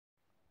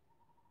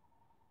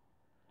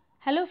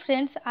Hello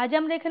friends, আজ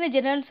আমরা এখানে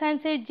জেনারেল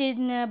সায়েন্সের যে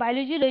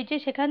বায়োলজি রয়েছে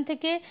সেখান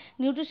থেকে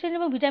নিউট্রিশন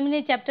এবং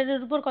ভিটামিনের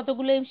চ্যাপ্টারের উপর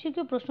কতগুলো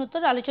এমসিকিউ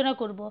প্রশ্নোত্তর আলোচনা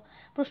করব।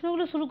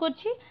 প্রশ্নগুলো শুরু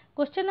করছি।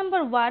 Question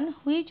number 1,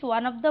 which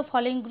one of the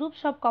following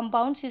groups of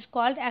compounds is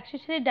called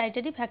accessory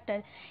dietary factor?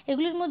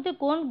 এগুলির মধ্যে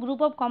কোন গ্রুপ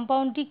অফ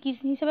কম্পাউন্ডটি কী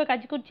হিসেবে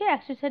কাজ করছে?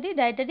 অ্যাক্সেসরি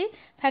ডায়েটারি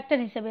ফ্যাক্টর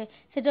হিসেবে।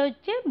 সেটা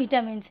হচ্ছে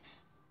ভিটামিনস।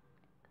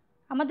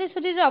 আমাদের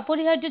শরীরে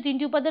অপরিহার্য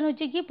তিনটি উপাদান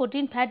হচ্ছে কি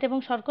প্রোটিন, ফ্যাট এবং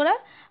শর্করা।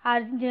 আর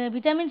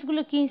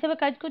ভিটামিনসগুলো কী হিসাবে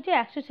কাজ করছে?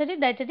 অ্যাক্সেসরি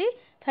ডায়েটারি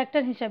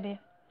ফ্যাক্টর হিসাবে।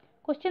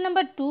 Question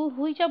number 2,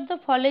 which of the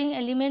following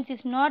elements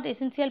is not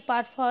essential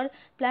part for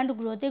plant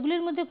growth?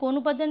 এগুলির মধ্যে কোন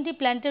উপাদানটি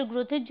প্ল্যান্টের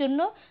গ্রোথের জন্য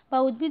বা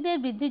উদ্ভিদের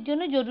বৃদ্ধির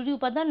জন্য জরুরি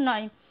উপাদান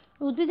নয়?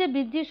 উদ্ভিদের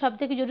বৃদ্ধির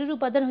সবথেকে জরুরি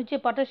উপাদান হচ্ছে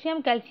পটাশিয়াম,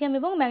 ক্যালসিয়াম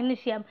এবং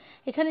ম্যাগনেসিয়াম।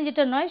 এখানে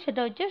যেটা নয়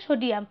সেটা হচ্ছে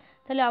সোডিয়াম।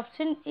 তাহলে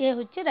অপশন এ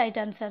হচ্ছে right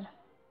answer.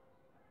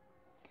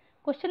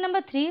 Question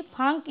number 3,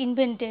 funk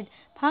invented?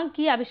 Funk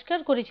কি আবিষ্কার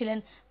করেছিলেন?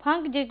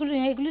 ফাঙ্ক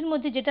এগুলির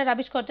মধ্যে যেটার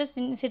আবিষ্কর্তা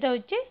সেটা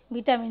হচ্ছে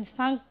ভিটামিনস।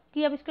 ফাঙ্ক কি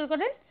আবিষ্কার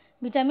করেন?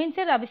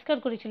 ভিটামিনসের আবিষ্কার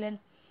করেছিলেন।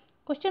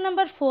 Question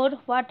number 4,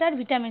 what are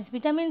vitamins?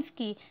 Vitamins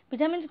কি?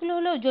 ভিটামিনসগুলো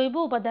হলো জৈব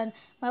উপাদান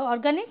বা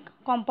organic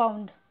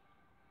compound.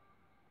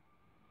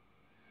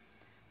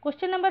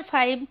 Question number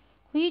 5,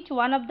 which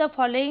one of the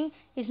following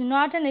is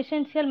not an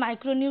essential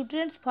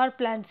micronutrients for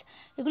plants?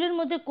 এগুলির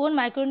মধ্যে কোন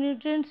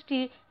মাইক্রোনিউট্রিয়েন্টসটি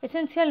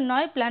এসেন্সিয়াল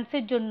নয়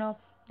প্ল্যান্টসের জন্য?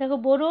 দেখো,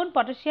 বোরন,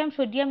 পটাশিয়াম,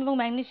 সোডিয়াম এবং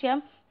ম্যাগনেসিয়াম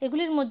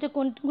এগুলির মধ্যে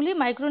কোনগুলি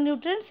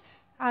মাইক্রোনিউট্রিয়েন্টস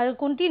আর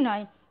কোনটি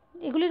নয়?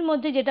 এগুলির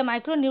মধ্যে যেটা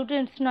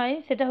মাইক্রোনিউট্রিয়েন্টস নয়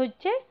সেটা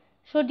হচ্ছে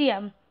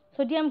সোডিয়াম।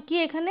 সোডিয়াম কি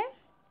এখানে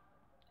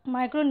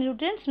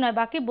মাইক্রোনিউট্রিয়েন্টস নয়।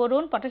 বাকি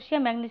বোরন,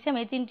 পটাশিয়াম, ম্যাগনেসিয়াম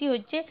এই তিনটি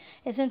হচ্ছে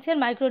essential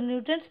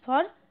micronutrients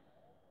for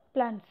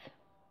plants.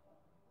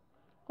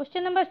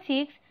 Question number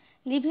 6,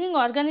 living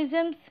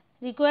organisms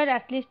require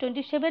at least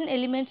 27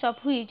 elements of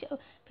which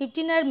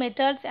 15 are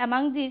metals.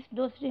 Among these,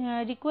 those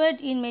required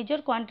in major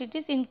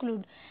quantities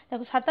include.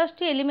 দেখো,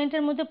 27টি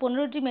এলিমেন্টের মধ্যে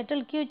 15টি মেটাল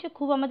কি হচ্ছে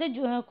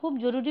খুব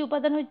জরুরি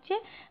উপাদান হচ্ছে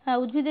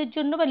উদ্ভিদের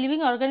জন্য বা লিভিং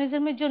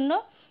অর্গানিজমের জন্য।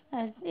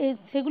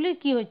 সেগুলি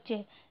কি হচ্ছে?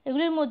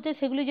 এগুলির মধ্যে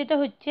সেগুলি যেটা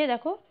হচ্ছে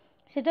দেখো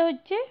সেটা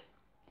হচ্ছে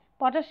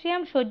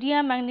potassium,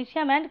 sodium,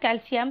 magnesium and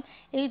calcium.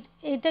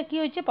 এইটা কি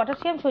হচ্ছে?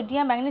 পটাশিয়াম,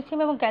 সোডিয়াম, ম্যাগনেসিয়াম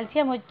এবং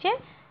ক্যালসিয়াম হচ্ছে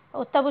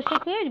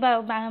অত্যাবশ্যকীয়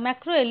বা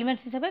ম্যাক্রো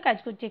এলিমেন্টস হিসাবে কাজ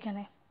করছে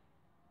এখানে।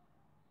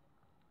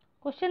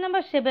 Question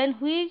number 7,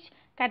 which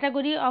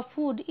category of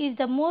food is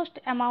the most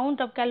amount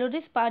of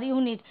calories per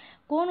unit?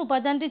 কোন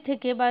উপাদানটি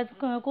থেকে বা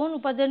কোন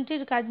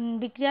উপাদানটির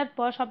বিক্রিয়ার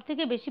পর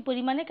সবথেকে বেশি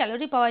পরিমাণে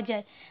ক্যালোরি পাওয়া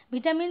যায়?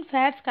 ভিটামিন,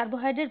 ফ্যাটস,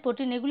 কার্বোহাইড্রেট,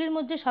 প্রোটিন এগুলির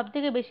মধ্যে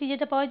সবথেকে বেশি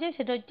যেটা পাওয়া যায়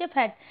সেটা হচ্ছে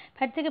ফ্যাট।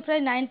 ফ্যাট থেকে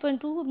প্রায়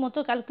 9.2 মতো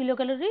কিলো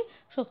ক্যালোরি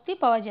শক্তি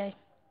পাওয়া যায়।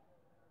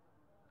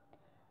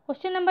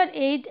 Question number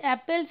 8,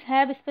 apples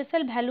have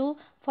special value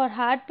for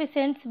heart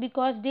patients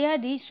because they are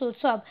rich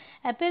source of.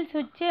 Apples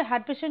হচ্ছে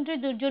হার্ট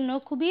পেশেন্টের জন্য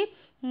খুবই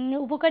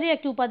উপকারী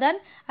একটি উপাদান।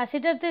 আর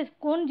সেটাতে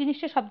কোন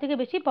জিনিসটা সবথেকে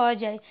বেশি পাওয়া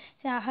যায়?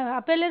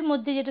 আপেলের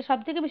মধ্যে যেটা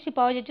সবথেকে বেশি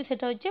পাওয়া যাচ্ছে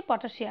সেটা হচ্ছে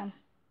potassium.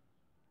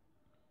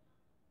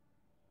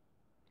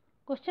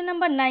 Question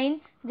number 9,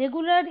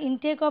 regular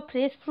intake of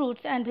fresh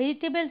fruits and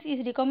vegetables is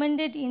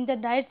recommended in the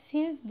diet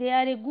since they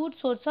are a good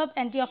source of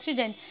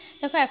antioxidant.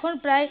 দেখো, এখন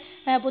প্রায়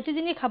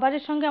প্রতিদিনই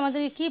খাবারের সঙ্গে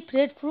আমাদের কি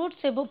ফ্রেশ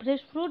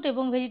ফ্রুট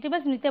এবং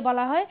ভেজিটেবলস নিতে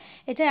বলা হয়।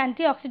 এটা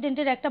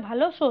অ্যান্টিঅক্সিডেন্টের একটা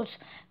ভালো source.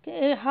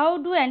 How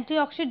do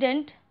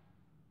antioxidant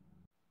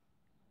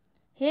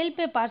help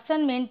a person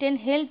maintain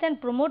health and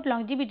promote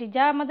longevity?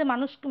 যা আমাদের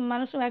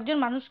একজন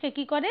মানুষকে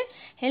কি করে?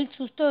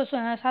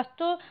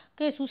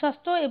 স্বাস্থ্যকে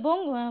সুস্বাস্থ্য এবং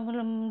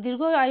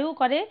দীর্ঘ আয়ু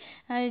করে।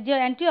 যে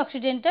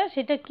অ্যান্টিঅক্সিডেন্টটা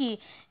সেটা কি?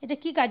 এটা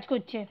কি কাজ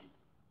করছে?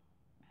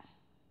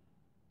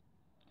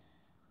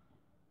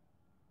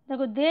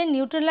 দেখো, দে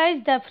neutralise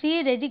the free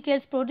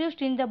radicals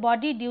produced in the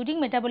body during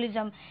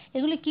metabolism.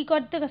 এগুলি কি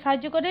করতে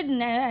সাহায্য করে?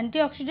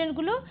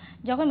 অ্যান্টিঅক্সিডেন্টগুলো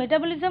যখন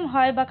মেটাবলিজম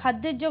হয় বা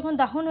খাদ্যের যখন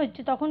দাহন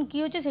হচ্ছে তখন কি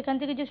হচ্ছে? সেখান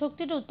থেকে যে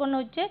শক্তিটা উৎপন্ন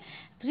হচ্ছে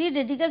ফ্রি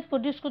রেডিকেলস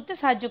প্রডিউস করতে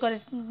সাহায্য করে।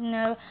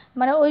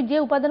 মানে ওই যে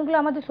উপাদানগুলো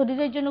আমাদের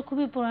শরীরের জন্য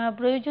খুবই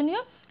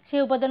প্রয়োজনীয়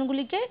সেই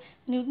উপাদানগুলিকে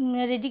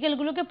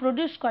রেডিকেলগুলোকে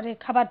প্রডিউস করে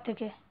খাবার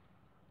থেকে।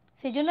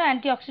 সেই জন্য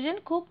অ্যান্টিঅক্সিডেন্ট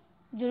খুব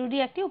জরুরি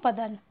একটি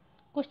উপাদান।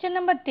 Question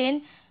number 10,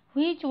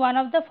 which one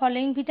of the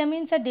following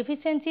vitamins R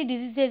deficiency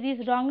diseases is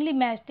wrongly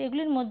matched?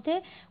 এগুলির মধ্যে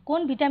কোন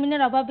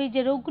ভিটামিনের অভাবে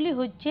যে রোগগুলি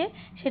হচ্ছে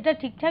সেটা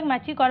ঠিকঠাক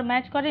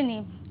ম্যাচ করেনি?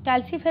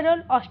 Calciferol,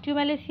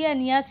 osteomalacia,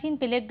 niacin,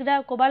 পেলেগ্রা,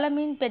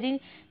 cobalamin,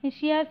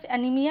 পেরিনিসিয়াস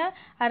anaemia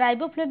আর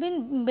রাইবোফ্লেভিন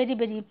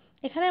বেরিবেরি।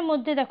 এখানের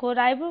মধ্যে দেখো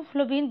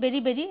রাইবোফ্লেভিন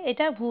বেরিবেরি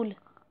এটা ভুল,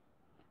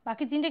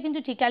 বাকি তিনটে কিন্তু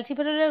ঠিক।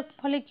 ক্যালসিফেরলের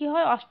ফলে কি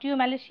হয়?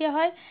 অস্টিওম্যালেসিয়া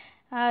হয়।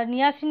 আর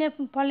নিয়াসিনের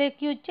ফলে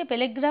কি হচ্ছে?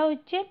 পেলেগ্রা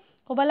হচ্ছে।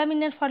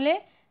 কোবালামিনের ফলে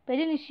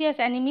পেরিনিসিয়াস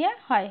অ্যানিমিয়া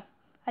হয়।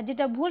 আর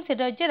যেটা ভুল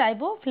সেটা হচ্ছে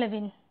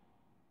riboflavin.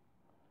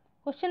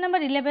 Question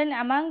number 11,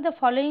 among the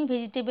following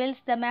vegetables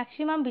the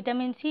maximum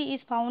vitamin C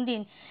is found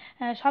in?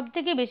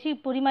 সবথেকে বেশি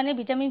পরিমাণে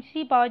ভিটামিন সি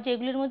পাওয়া যায়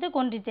এগুলির মধ্যে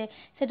কোনটিতে?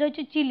 সেটা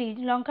হচ্ছে চিলি,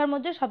 লঙ্কার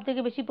মধ্যে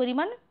সবথেকে বেশি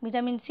পরিমাণ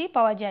ভিটামিন সি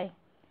পাওয়া যায়।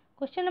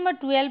 Question number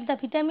 12, the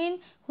vitamin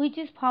which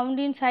is found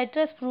in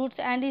citrus fruits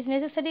and is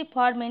necessary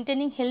for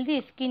maintaining healthy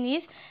skin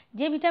is?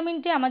 যে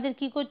ভিটামিনটি আমাদের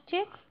কি করছে?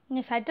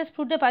 সাইট্রাস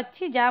ফ্রুটে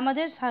পাচ্ছি, যা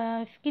আমাদের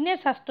স্কিনের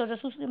স্বাস্থ্য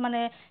মানে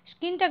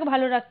স্কিনটাকে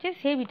ভালো রাখছে,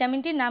 সেই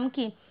ভিটামিনটির নাম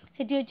কি?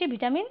 সেটি হচ্ছে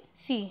vitamin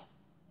C.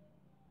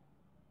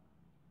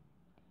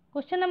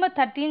 Question number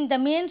 13, the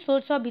main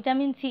source of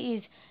vitamin C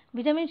is.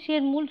 Vitamin C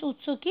এর মূল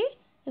উৎস কি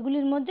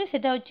এগুলির মধ্যে?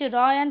 সেটা হচ্ছে র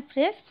অ্যান্ড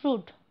ফ্রেশ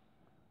ফ্রুট।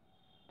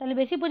 তাহলে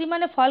বেশি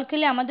পরিমাণে ফল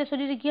খেলে আমাদের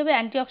শরীরে কী হবে?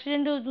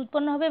 অ্যান্টিঅক্সিডেন্ট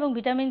উৎপন্ন হবে এবং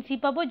ভিটামিন সি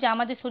পাবো, যা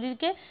আমাদের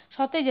শরীরকে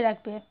সতেজ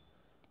রাখবে।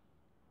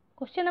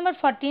 Question number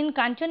 14,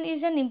 Kanchan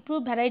is an improve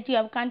variety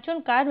of. Kanchan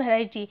car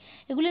variety?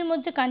 এগুলির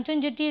মধ্যে কাঞ্চন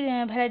যেটি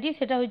ভ্যারাইটি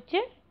সেটা হচ্ছে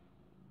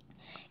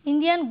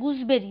Indian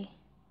gooseberry.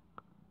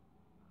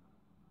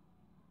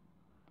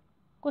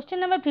 Question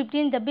number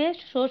 15, the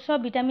best source of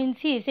vitamin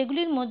C.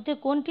 সেগুলির মধ্যে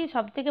কোনটি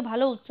সবথেকে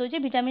ভালো উৎস হচ্ছে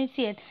ভিটামিন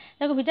সি এর?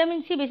 দেখো ভিটামিন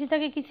সি বেশি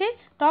থাকে কিসে?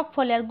 টক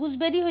ফলে। আর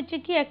গুসবেরি হচ্ছে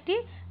কি একটি,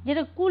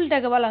 যেটা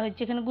কুলটাকে বলা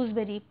হচ্ছে এখানে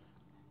গুসবেরি।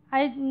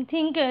 আই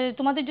থিঙ্ক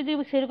তোমাদের যদি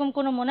সেরকম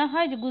কোনো মনে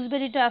হয় যে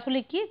গুসবেরিটা আসলে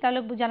কি, তাহলে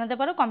জানাতে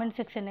পারো কমেন্ট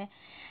সেকশনে।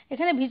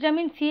 এখানে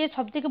ভিটামিন সি এর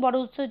সবথেকে বড়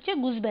উৎস হচ্ছে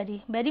গুসবেরি।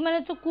 বেরি মানে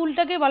তো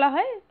কুলটাকে বলা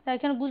হয়, তাই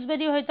এখানে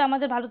গুসবেরি হয়তো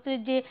আমাদের ভারতের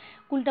যে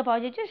কুলটা পাওয়া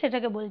যাচ্ছে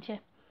সেটাকে বলছে।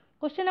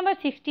 Question number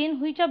 16,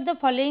 which of the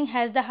following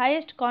has the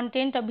highest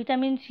content of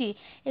vitamin C.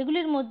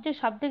 এগুলির মধ্যে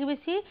সবথেকে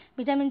বেশি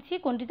ভিটামিন সি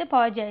কোনটিতে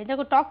পাওয়া যায়?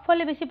 দেখো টক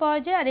ফলে বেশি পাওয়া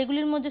যায়, আর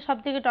এগুলির মধ্যে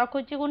সবথেকে টক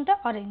হচ্ছে কোনটা?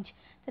 অরেঞ্জ।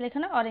 তাহলে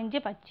এখানে অরেঞ্জে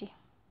পাচ্ছি।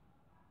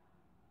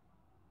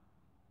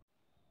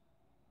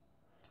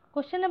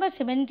 Question number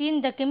 17,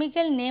 the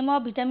chemical name of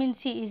vitamin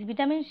C is.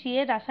 Vitamin C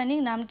এর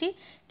রাসায়নিক নামটি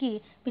কি?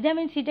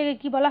 ভিটামিন সিটাকে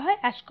কি বলা হয়?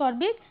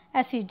 Ascorbic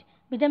acid.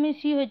 ভিটামিন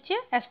সি হচ্ছে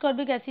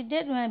অ্যাসকর্বিক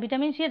অ্যাসিডের,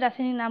 ভিটামিন সি এর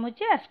রাসায়নিক নাম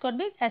হচ্ছে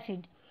ascorbic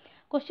acid.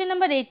 Question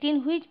number 18,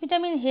 which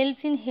vitamin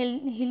helps in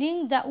healing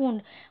the wound.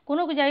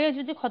 কোনো জায়গায়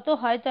যদি ক্ষত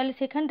হয় তাহলে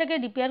সেখানটাকে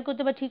রিপেয়ার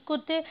করতে বা ঠিক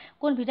করতে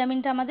কোন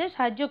ভিটামিনটা আমাদের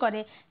সাহায্য করে?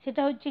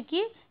 সেটা হচ্ছে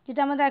কি,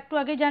 যেটা আমরা একটু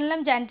আগে জানলাম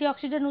যে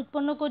অ্যান্টিঅক্সিডেন্ট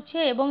উৎপন্ন করছে,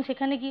 এবং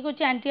সেখানে কি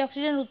করছে?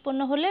 অ্যান্টিঅক্সিডেন্ট উৎপন্ন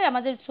হলে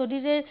আমাদের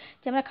শরীরের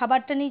যে আমরা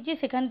খাবারটা নিয়েছি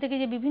সেখান থেকে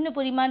যে বিভিন্ন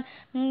পরিমাণ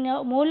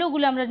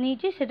মৌলগুলো আমরা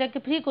নিয়েছি সেটাকে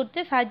ফ্রি করতে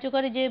সাহায্য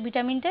করে যে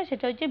ভিটামিনটা,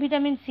 সেটা হচ্ছে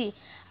ভিটামিন সি।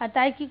 আর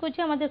তাই কি করছে?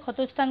 আমাদের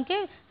ক্ষতস্থানকে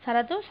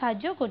সারাতেও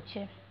সাহায্য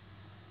করছে।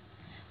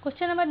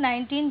 Question number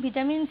 19,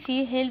 vitamin C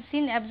helps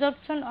in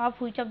absorption of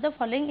which of the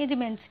following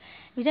elements.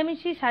 Vitamin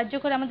C সাহায্য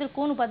করে আমাদের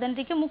কোন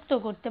উপাদানটিকে মুক্ত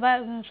করতে বা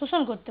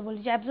শোষণ করতে?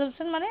 বলছি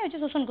অ্যাবজর্পশন মানে হচ্ছে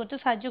শোষণ করতে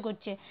সাহায্য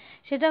করছে,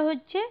 সেটা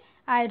হচ্ছে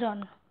আয়রন।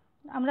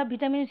 আমরা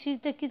ভিটামিন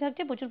সিতে কী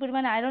থাকছে? প্রচুর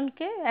পরিমাণে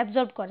আয়রনকে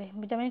অ্যাবজর্ব করে,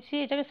 ভিটামিন সি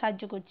এটাকে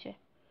সাহায্য করছে।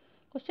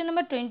 Question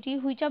number 20,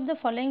 which of the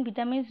following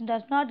vitamins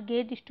does not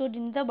get stored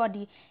in the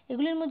body.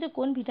 এগুলির মধ্যে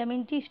কোন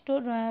ভিটামিনটি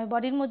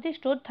বডির মধ্যে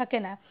স্টোর থাকে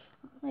না?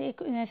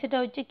 সেটা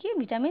হচ্ছে কি?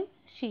 Vitamin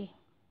C.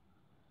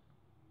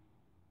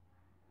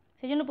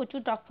 সেই জন্য প্রচুর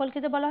টক ফল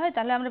খেতে বলা হয়,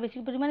 তাহলে আমরা বেশি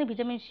পরিমাণে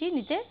ভিটামিন সি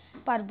নিতে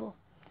পারবো।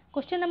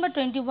 Question number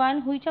 21,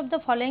 which of the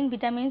following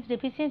vitamins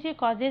deficiency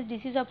causes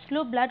ডিসিজ of slow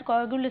blood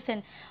coagulation.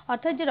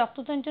 অর্থাৎ যে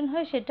রক্ততঞ্চন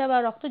হয় সেটা বা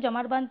রক্ত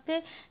জমাট বাঁধতে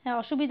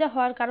অসুবিধা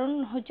হওয়ার কারণ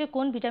হচ্ছে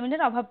কোন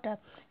ভিটামিনের অভাবটা?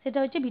 সেটা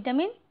হচ্ছে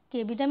ভিটামিন কে।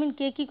 ভিটামিন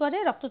কে কী করে?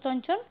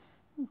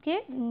 রক্ততঞ্চনকে,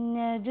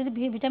 যদি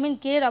ভিটামিন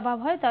কে এর অভাব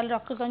হয় তাহলে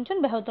রক্ততঞ্চন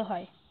ব্যাহত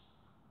হয়।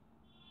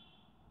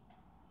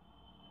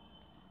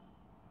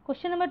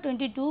 Question number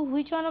 22,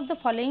 which one of the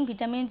following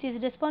vitamins is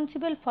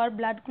responsible for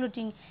blood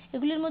clotting.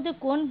 এগুলির মধ্যে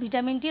কোন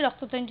ভিটামিনটি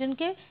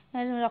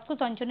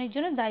রক্ততঞ্চনের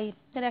জন্য দায়ী?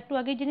 তার একটু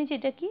আগেই জেনেছি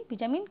এটা কি?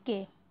 Vitamin K.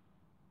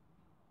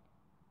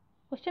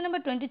 Question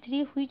number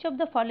 23, which of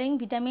the following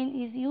vitamin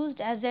is used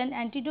as an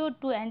antidote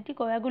two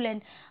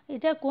anticoagulant.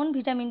 এটা কোন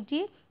ভিটামিনটি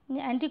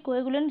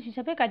অ্যান্টিকোয়াগুল্যান্ট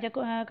হিসাবে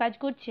কাজ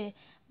করছে?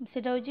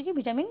 সেটা হচ্ছে কি?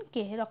 Vitamin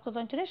K.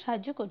 রক্ততঞ্চনে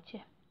সাহায্য করছে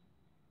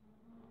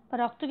বা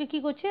রক্তকে কী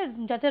করছে?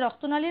 যাতে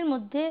রক্তনালীর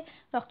মধ্যে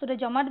রক্তটা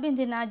জমাট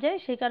বেঁধে না যায়,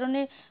 সেই কারণে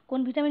কোন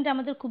ভিটামিনটা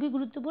আমাদের খুবই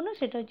গুরুত্বপূর্ণ?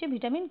 সেটা হচ্ছে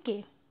vitamin K.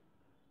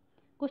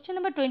 Question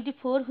number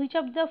 24, which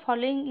of the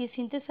following is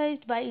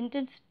synthesised by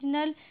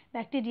intestinal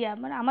bacteria.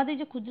 মানে আমাদের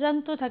যে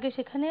ক্ষুদ্রান্ত থাকে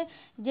সেখানে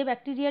যে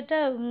ব্যাকটেরিয়াটা,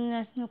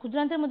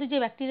 ক্ষুদ্রান্তের মধ্যে যে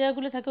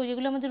ব্যাকটেরিয়াগুলো থাকে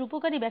যেগুলো আমাদের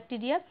উপকারী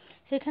ব্যাকটেরিয়া,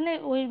 সেখানে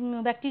ওই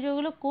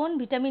ব্যাকটেরিয়াগুলো কোন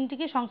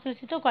ভিটামিনটিকে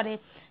সংশ্লেষিত করে?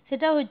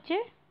 সেটা হচ্ছে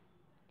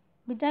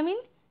vitamin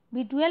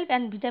B12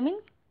 and vitamin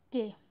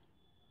K.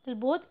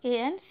 both A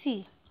and C.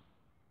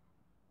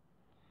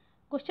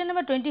 Question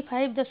number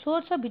 25, the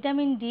source of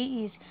vitamin D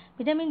is.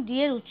 Vitamin D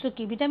এর উৎস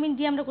কি? ভিটামিন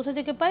ডি আমরা কোথা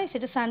থেকে পাই?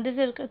 সেটা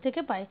সানরাইজের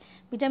থেকে পাই।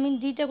 ভিটামিন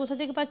ডিটা কোথা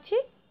থেকে পাচ্ছি?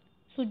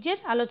 সূর্যের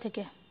আলো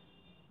থেকে।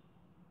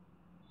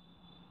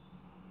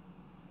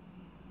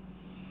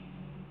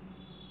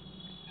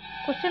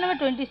 Question number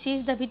 26,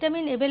 the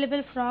vitamin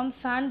available from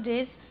San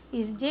raise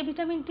is. যে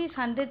ভিটামিনটি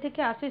সানরে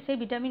থেকে আসে সেই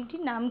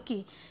ভিটামিনটির নাম কি?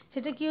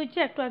 সেটা কি হচ্ছে?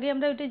 একটু আগে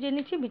আমরা ওইটা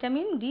জেনেছি,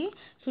 ভিটামিন ডি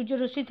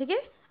সূর্যরশ্মি থেকে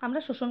আমরা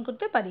শোষণ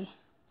করতে পারি।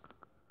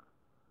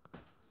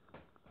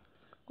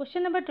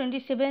 Question number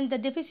 27, the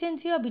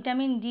deficiency of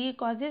vitamin D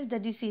causes the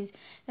ডিসিজ।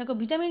 দেখো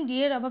ভিটামিন ডি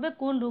এর অভাবে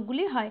কোন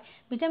রোগগুলি হয়?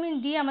 ভিটামিন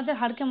ডি আমাদের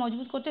হাড়কে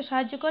মজবুত করতে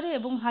সাহায্য করে,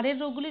 এবং হাড়ের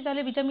রোগগুলি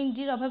তাহলে ভিটামিন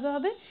ডির অভাবে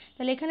হবে।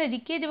 তাহলে এখানে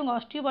রিকেট এবং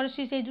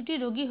অস্টিওপরোসিস এই দুটি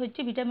রোগই হচ্ছে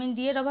ভিটামিন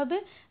ডি এর অভাবে।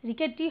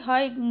 রিকেটটি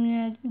হয়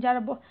যারা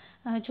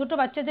ছোটো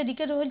বাচ্চাদের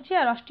রিকেট হচ্ছে,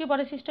 আর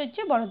অস্টিওপরোসিসটা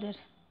হচ্ছে বড়দের।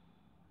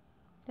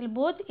 তাহলে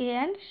both A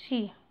and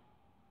C.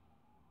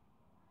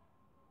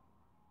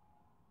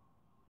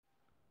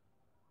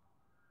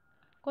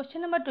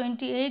 Question number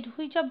 28.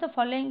 Which of the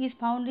following is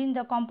found in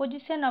the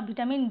composition of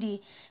vitamin D?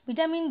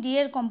 Vitamin D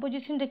এর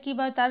কম্পোজিশনটা কি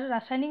বা তার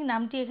রাসায়নিক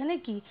নামটি এখানে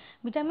কি?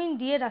 ভিটামিন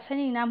ডি এর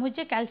রাসায়নিক নাম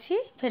হচ্ছে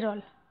calciferol.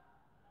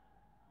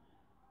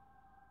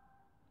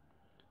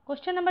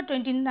 Question number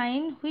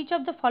 29. Which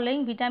of the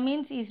following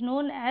vitamins is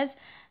known as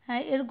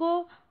ergo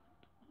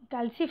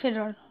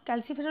calciferol?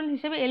 Calciferol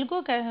হিসেবে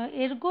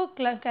এরগো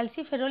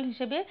ক্যালসিফেরল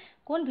হিসেবে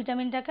কোন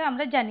ভিটামিনটাকে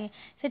আমরা জানি?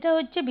 সেটা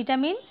হচ্ছে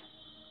ভিটামিন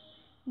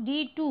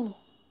D2।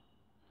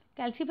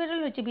 ক্যালসিফেরল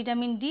হচ্ছে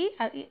ভিটামিন ডি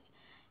আর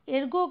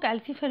এরগো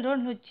ক্যালসিফেরল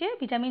হচ্ছে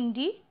vitamin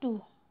D2।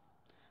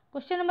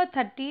 Question number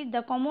 30।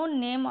 The common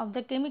name of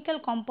the chemical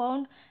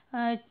compound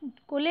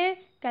কোলে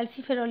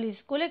ক্যালসিফেরলিস।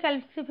 কোলে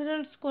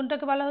ক্যালসিফেরল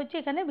কোনটাকে বলা হচ্ছে?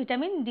 এখানে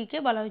ভিটামিন ডি কে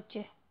বলা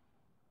হচ্ছে।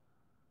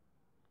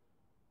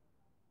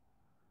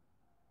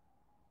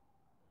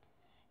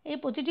 এই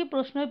প্রতিটি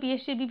প্রশ্ন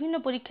পিএসসির বিভিন্ন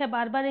পরীক্ষায়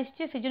বারবার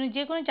এসছে, সেজন্য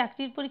যে কোনো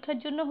চাকরির পরীক্ষার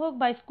জন্য হোক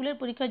বা স্কুলের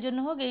পরীক্ষার জন্য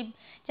হোক এই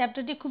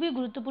চ্যাপ্টারটি খুবই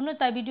গুরুত্বপূর্ণ,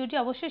 তাই ভিডিওটি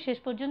অবশ্যই শেষ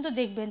পর্যন্ত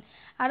দেখবেন।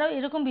 আরও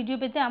এরকম ভিডিও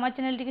পেতে আমার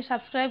চ্যানেলটিকে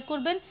সাবস্ক্রাইব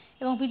করবেন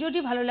এবং ভিডিওটি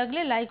ভালো লাগলে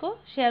লাইক ও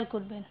শেয়ার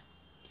করবেন।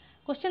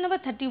 Question number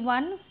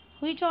 31।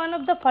 Which one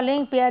of the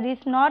following pair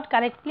is not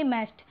correctly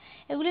matched?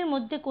 এগুলির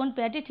মধ্যে কোন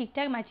পেয়ারটি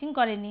ঠিকঠাক ম্যাচিং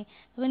করেনি?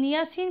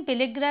 Niacin,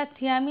 পেলেগ্রা,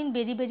 thiamine,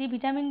 beriberi,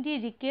 vitamin D,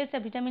 rickets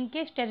আর ভিটামিন কে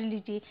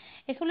স্টেরিলিটি।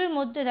 এগুলির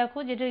মধ্যে দেখো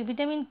যেটা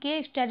ভিটামিন কে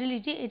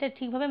স্টেরিলিটি এটা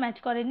ঠিকভাবে ম্যাচ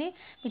করেনি।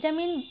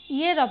 ভিটামিন ই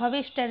এর অভাবে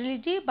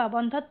স্টেরিলিটি বা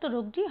বন্ধ্যাত্ব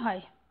রোগটি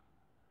হয়।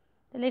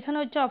 তাহলে এখানে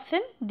হচ্ছে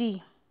option D.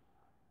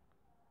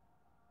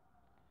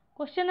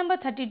 Question number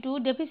 32।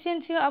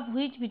 Deficiency of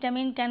which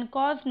vitamin can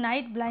cause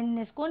night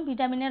blindness? কোন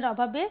ভিটামিনের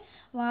অভাবে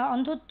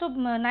অন্ধত্ব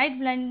নাইট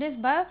ব্লাইন্ডনেস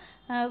বা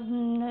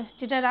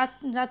যেটা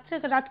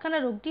রাতকানা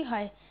রোগটি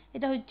হয়?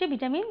 এটা হচ্ছে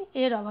ভিটামিন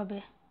এর অভাবে।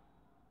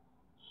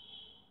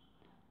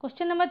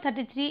 Question number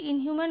 33। In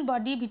human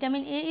body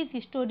vitamin A is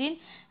stored in.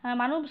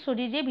 মানব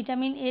শরীরে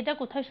ভিটামিন এটা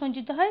কোথায়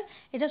সঞ্চিত হয়?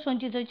 এটা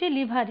সঞ্চিত হচ্ছে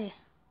লিভারে।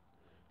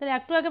 তাহলে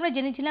একটু আগে আমরা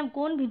জেনেছিলাম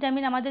কোন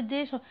ভিটামিন আমাদের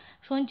দেহে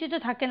সঞ্চিত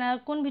থাকে না,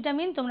 কোন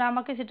ভিটামিন তোমরা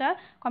আমাকে সেটা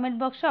কমেন্ট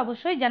বক্সে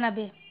অবশ্যই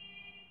জানাবে।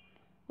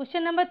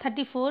 Question number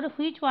 34।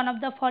 Which one of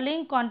the following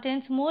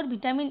contents more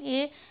vitamin A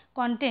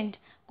content?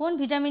 কোন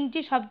ভিটামিনটি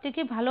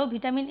সবথেকে ভালো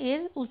ভিটামিন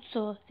এর উৎস?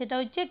 সেটা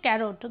হচ্ছে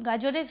ক্যারট।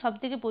 গাজরে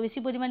সবথেকে বেশি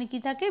পরিমাণে কি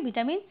থাকে?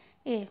 Vitamin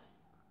A.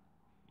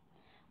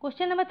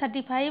 Question number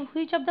 35।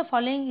 Which of the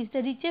following is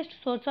the richest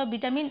source of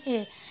vitamin A?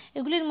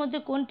 এগুলির মধ্যে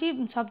কোনটি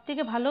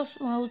সবথেকে ভালো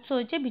উৎস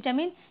হচ্ছে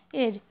ভিটামিন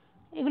এর?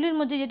 এগুলির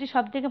মধ্যে যেটি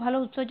সবথেকে ভালো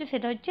উৎস হচ্ছে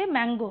সেটা হচ্ছে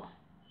mango.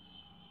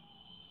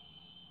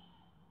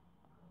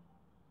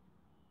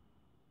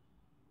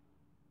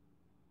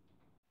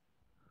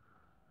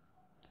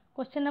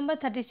 Question number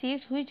 36।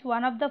 Which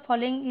one of the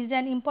following is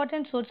an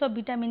important source of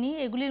vitamin E?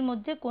 এগুলির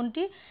মধ্যে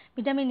কোনটি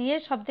ভিটামিন ই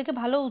এর সবথেকে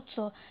ভালো উৎস?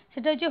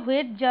 সেটা হচ্ছে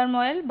হোয়েট জার্ম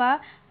অয়েল বা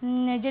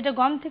যেটা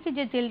গম থেকে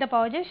যে তেলটা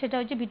পাওয়া যায় সেটা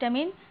হচ্ছে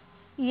ভিটামিন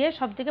ই এর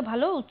সবথেকে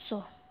ভালো উৎস।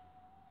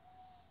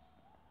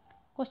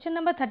 Question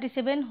number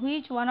 37।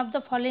 Which one of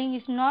the following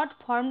is not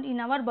formed in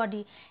our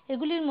body?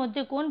 এগুলির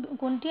মধ্যে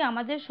কোনটি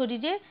আমাদের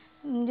শরীরে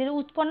যেটা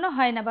উৎপন্ন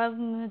হয় না বা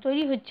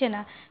তৈরি হচ্ছে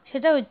না?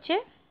 সেটা হচ্ছে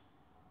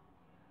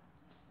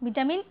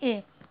ভিটামিন এ।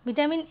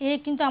 ভিটামিন এ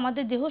কিন্তু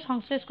আমাদের দেহ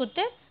সংশ্লেষ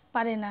করতে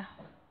পারে না,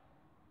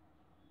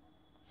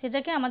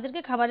 সেটাকে আমাদেরকে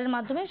খাবারের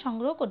মাধ্যমে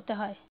সংগ্রহ করতে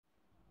হয়।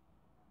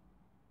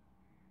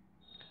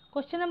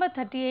 Question number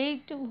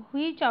 38।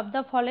 Which of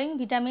the following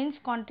vitamins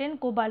contain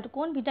cobalt?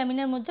 কোন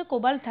ভিটামিনের মধ্যে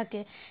কোবাল্ট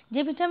থাকে?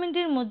 যে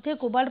ভিটামিনটির মধ্যে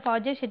কোবাল্ট পাওয়া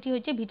যায় সেটি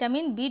হচ্ছে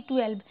ভিটামিন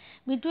B12।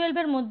 B12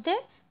 এর মধ্যে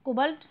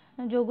কোবাল্ট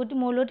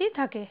মৌলটি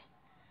থাকে।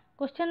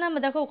 কোশ্চেন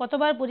নাম্বার দেখো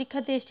কতবার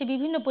পরীক্ষাতে এসছে,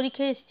 বিভিন্ন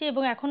পরীক্ষায় এসছে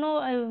এবং এখনও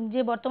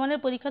যে বর্তমানের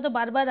পরীক্ষা তো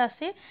বারবার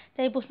আসে,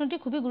 তাই এই প্রশ্নটি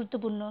খুবই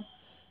গুরুত্বপূর্ণ।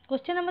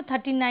 Question number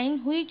 39।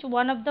 Which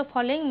one of the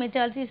following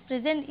metals is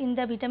present in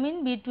the vitamin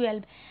B12?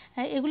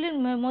 এগুলির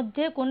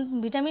মধ্যে কোন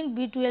ভিটামিন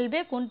B12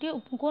 এ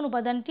কোন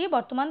উপাদানটি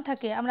বর্তমান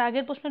থাকে? আমরা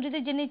আগের প্রশ্নটিতে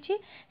জেনেছি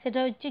সেটা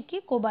হচ্ছে কি?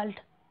 Cobalt.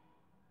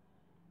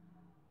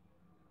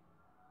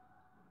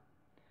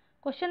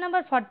 Question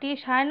number 40।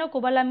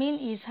 Cyanocobalamin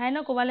is.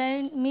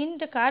 Cyanocobalamin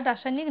কার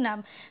রাসায়নিক নাম?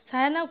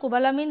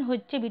 সায়ানোকোবালামিন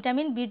হচ্ছে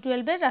ভিটামিন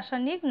B12 এর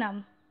রাসায়নিক নাম।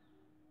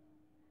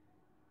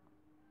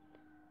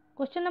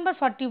 Question number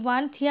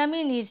 41।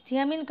 Thiamine is.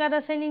 Thiamine কার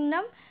রাসায়নিক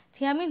নাম?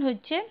 থিয়ামিন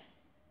হচ্ছে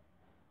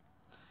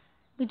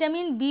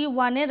ভিটামিন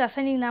B1 এর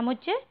রাসায়নিক নাম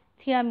হচ্ছে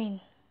thiamine.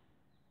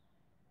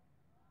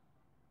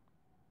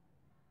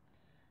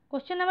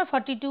 Question number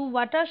 42।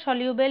 Water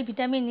soluble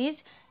vitamin is.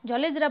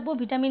 জলে দ্রাব্য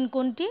ভিটামিন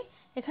কোনটি?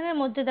 এখানের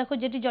মধ্যে দেখো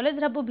যেটি জলে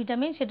দ্রাব্য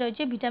ভিটামিন সেটা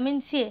হচ্ছে ভিটামিন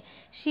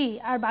সি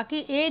আর বাকি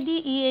এ, ডি,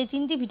 ই এই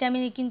তিনটি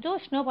ভিটামিনই কিন্তু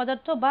স্নেহ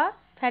পদার্থ বা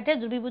ফ্যাটে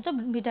দ্রবীভূত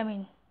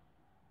vitamin.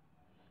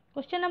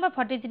 Question number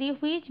 43।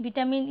 Which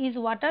vitamin is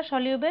water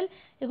soluble?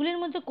 এগুলির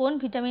মধ্যে কোন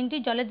ভিটামিনটি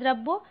জলে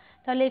দ্রাব্য?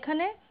 তাহলে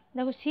এখানে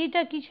দেখো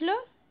সিটা কি ছিল?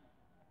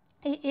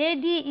 এই এ,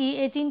 ডি, ই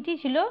এই তিনটি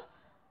ছিল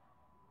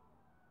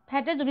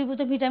ফ্যাটে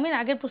দ্রবীভূত ভিটামিন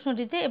আগের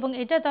প্রশ্নটিতে, এবং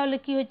এটা তাহলে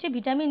কি হচ্ছে?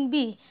 Vitamin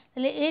B.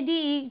 তাহলে এ, ডি,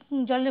 ই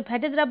জলে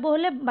ফ্যাটে দ্রাব্য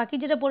হলে বাকি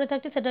যেটা পড়ে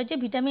থাকছে সেটা হচ্ছে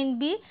ভিটামিন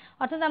বি।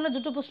 অর্থাৎ আমরা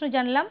দুটো প্রশ্ন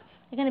জানলাম,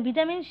 এখানে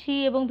ভিটামিন সি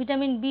এবং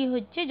ভিটামিন বি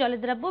হচ্ছে জলে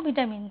দ্রাব্য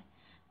vitamin.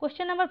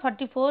 Question number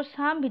 44.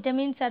 Some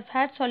vitamins are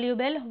fat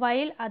soluble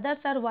while others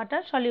are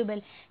water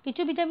soluble.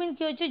 কিছু ভিটামিন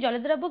কি হচ্ছে জলে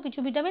দ্রাব্য, কিছু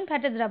vitamin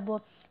ফ্যাটে দ্রাব্য।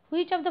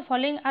 Which of the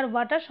following are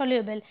water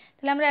soluble?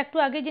 তাহলে আমরা একটু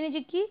আগে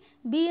জেনেছি কি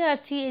বি আর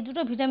সি এই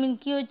দুটো ভিটামিন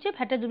কি হচ্ছে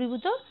ফ্যাটে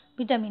দ্রবীভূত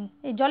ভিটামিন,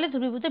 এই জলে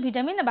দ্রবীভূত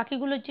ভিটামিন, আর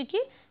বাকিগুলো হচ্ছে কি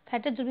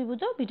ফ্যাটে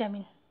দ্রবীভূত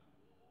vitamin.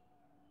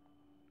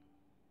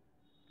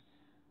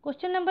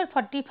 Question number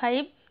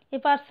 45. A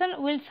person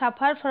will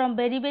suffer from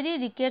beriberi,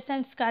 rickets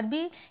and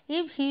scurvy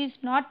if he is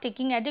not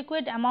taking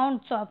adequate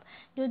amounts of.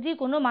 যদি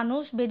কোনো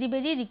মানুষ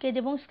বেরিবেরি, রিকেট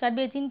এবং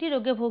স্কারবি এই তিনটি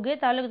রোগে ভোগে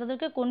তাহলে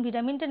তাদেরকে কোন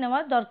ভিটামিনটা নেওয়া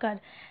দরকার?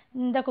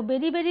 দেখো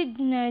বেরিবেরি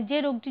যে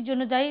রোগটির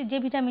জন্য দায়ী, যে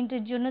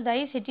ভিটামিনটির জন্য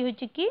দায়ী সেটি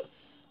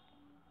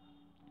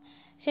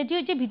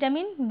হচ্ছে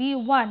ভিটামিন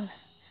B1,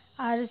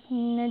 আর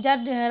যার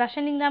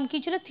রাসায়নিক নাম কি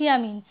ছিল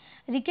থিয়ামিন।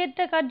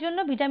 রিকেটটা কার জন্য?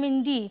 Vitamin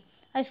D.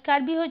 আর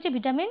স্কারবি হচ্ছে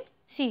ভিটামিন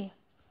সি।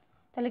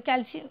 তাহলে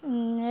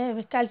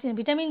ক্যালসিয়াম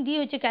ভিটামিন ডি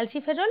হচ্ছে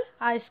ক্যালসিফেরল,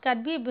 আর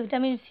স্কারবি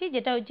ভিটামিন সি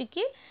যেটা হচ্ছে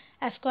কি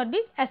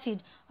অ্যাসকর্বিক অ্যাসিড।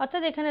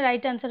 অর্থাৎ এখানে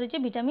রাইট আনসার হচ্ছে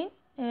vitamin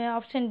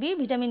option B,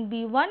 vitamin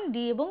B1,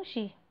 D এবং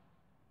C.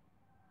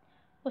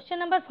 Question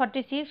number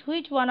 46.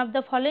 Which one of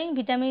the following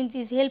vitamins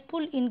is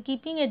helpful in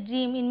keeping a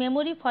dream in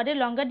memory for a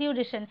longer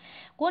duration?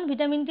 কোন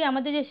ভিটামিনটি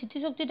আমাদের যে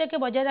স্মৃতিশক্তিটাকে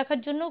বজায় রাখার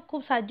জন্য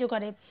খুব সাহায্য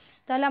করে?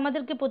 তাহলে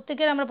আমাদেরকে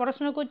প্রত্যেকের আমরা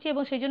পড়াশোনা করছি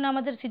এবং সেই জন্য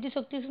আমাদের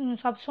স্মৃতিশক্তি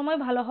সবসময়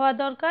ভালো হওয়া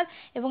দরকার,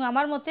 এবং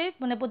আমার মতে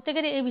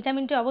প্রত্যেকের এই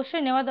ভিটামিনটি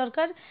অবশ্যই নেওয়া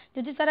দরকার।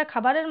 যদি তারা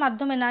খাবারের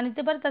মাধ্যমে না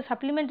নিতে পারে তার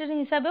সাপ্লিমেন্টারি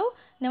হিসাবেও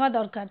নেওয়া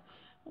দরকার।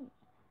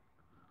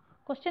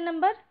 কোশ্চেন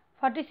নাম্বার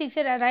 46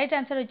 এর রাইট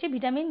আনসার হচ্ছে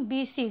ভিটামিন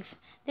B6।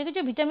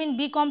 দেখেছো ভিটামিন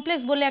বি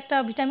কমপ্লেক্স বলে একটা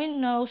ভিটামিন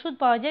ওষুধ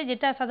পাওয়া যায়,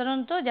 যেটা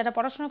সাধারণত যারা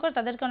পড়াশোনা করে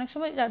তাদেরকে অনেক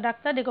সময়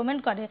ডাক্তার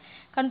রেকমেন্ড করে,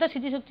 কারণ তার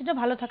স্মৃতিশক্তিটা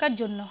ভালো থাকার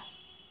জন্য।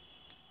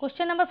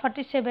 Question number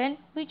 47.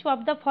 Which of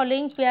the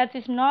following pairs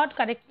is not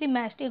correctly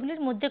matched?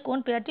 এগুলির মধ্যে কোন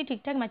পেয়ারটি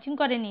ঠিকঠাক ম্যাচিং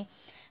করেনি?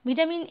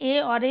 Vitamin A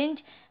orange,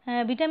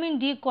 vitamin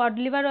D cod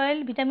liver oil,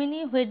 vitamin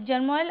E white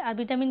germ oil, R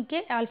vitamin K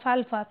alpha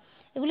alpha.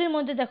 এগুলির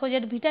মধ্যে দেখো যে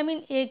ভিটামিন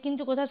এ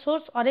কিন্তু কোথাও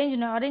সোর্স অরেঞ্জ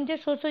নয়, অরেঞ্জের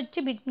সোর্স হচ্ছে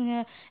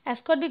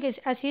অ্যাসকর্বিক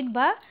অ্যাসিড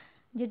বা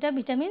যেটা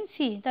ভিটামিন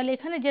সি। তাহলে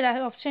এখানে যে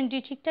অপশনটি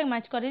ঠিকঠাক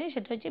ম্যাচ করেনি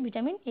সেটা হচ্ছে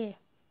vitamin A,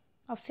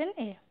 option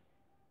A.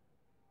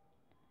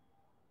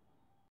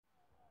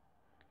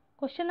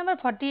 Question number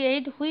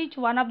 48. Which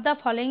one of the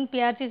following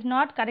pairs is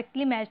not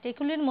correctly matched?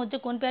 এগুলির মধ্যে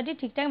কোন পেয়ারটি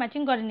ঠিকঠাক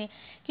ম্যাচিং করেনি?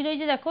 কী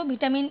রয়েছে দেখো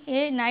ভিটামিন এ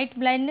নাইট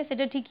ব্লাইন্ডনেস,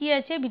 এটা ঠিকই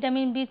আছে।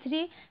 Vitamin B3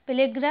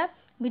 পেলেগ্রা,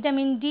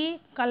 vitamin D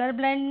colour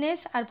blindness,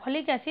 আর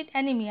ফলিক অ্যাসিড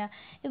অ্যানিমিয়া।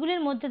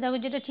 এগুলির মধ্যে দেখো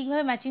যেটা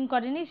ঠিকভাবে ম্যাচিং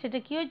করেনি সেটা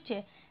কি হচ্ছে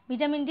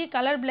ভিটামিন ডি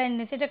কালার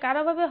ব্লাইন্ডনেস। এটা কার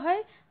অভাবে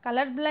হয়?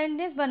 কালার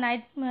ব্লাইন্ডনেস বা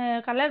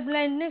কালার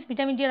ব্লাইন্ডনেস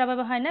ভিটামিন ডি এর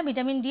অভাবে হয় না।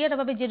 ভিটামিন ডি এর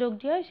অভাবে যে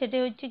রোগটি হয় সেটা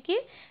হচ্ছে কি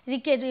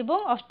রিকেট এবং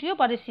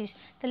অস্টিওপরোসিস।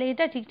 তাহলে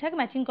এটা ঠিকঠাক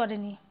ম্যাচিং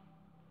করেনি।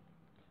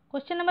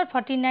 Question number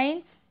 49.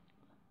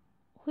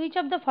 Which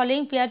of the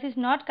following pairs is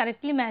not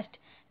correctly matched?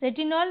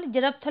 Retinol,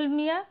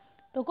 geraphthalmia,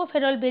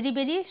 tocopherol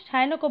beriberi,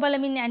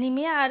 cyanocobalamin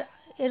anemia, R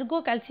ERGO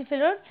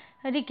calciferol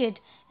rickets.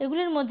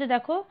 এগুলির মধ্যে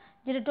দেখো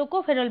যেটা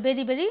টোকোফেরল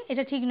বেরিবেরি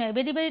এটা ঠিক নয়।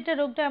 বেরিবেরিটা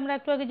রোগটা আমরা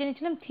একটু আগে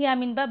জেনেছিলাম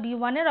থিয়ামিন বা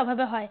B1 এর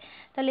অভাবে হয়,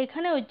 তাহলে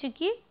এখানে হচ্ছে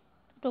কি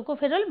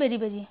tocopherol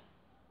beriberi.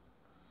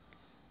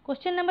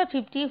 Question number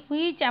 50.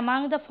 Which among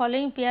the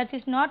following pairs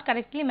is not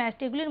correctly matched?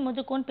 এগুলির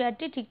মধ্যে কোন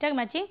পেয়ারটি ঠিকঠাক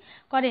ম্যাচিং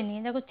করেনি?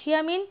 দেখো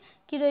থিয়ামিন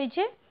কি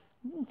রয়েছে?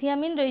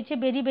 থিয়ামিন রয়েছে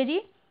beriberi,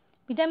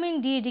 vitamin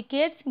D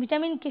rickets,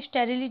 vitamin K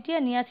sterility,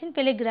 আর নিয়াসিন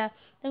পেলেগ্রা।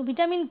 দেখো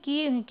ভিটামিন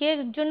কে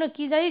জন্য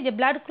কি দায়ী? যে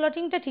ব্লাড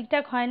ক্লটিংটা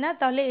ঠিকঠাক হয় না,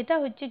 তাহলে এটা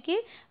হচ্ছে কি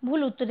ভুল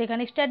উত্তর।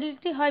 এখানে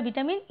স্টেরিলিটি হয়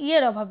ভিটামিন ই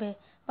এর অভাবে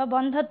বা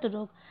বন্ধ্যাত্ব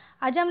রোগ।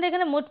 আজ আমরা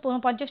এখানে মোট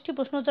 50টি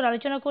প্রশ্ন উত্তর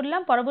আলোচনা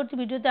করলাম। পরবর্তী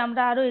ভিডিওতে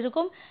আমরা আরও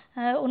এরকম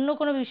অন্য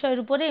কোনো বিষয়ের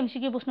উপরে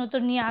MCQ প্রশ্ন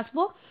উত্তর নিয়ে আসব।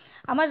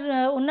 আমার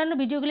অন্যান্য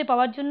ভিডিওগুলি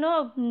পাওয়ার জন্য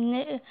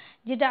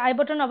যেটা আই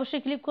বাটন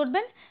অবশ্যই ক্লিক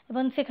করবেন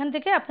এবং সেখান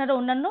থেকে আপনারা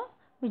অন্যান্য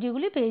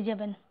ভিডিওগুলি পেয়ে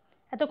যাবেন।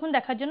 এতক্ষণ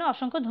দেখার জন্য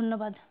অসংখ্য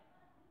ধন্যবাদ।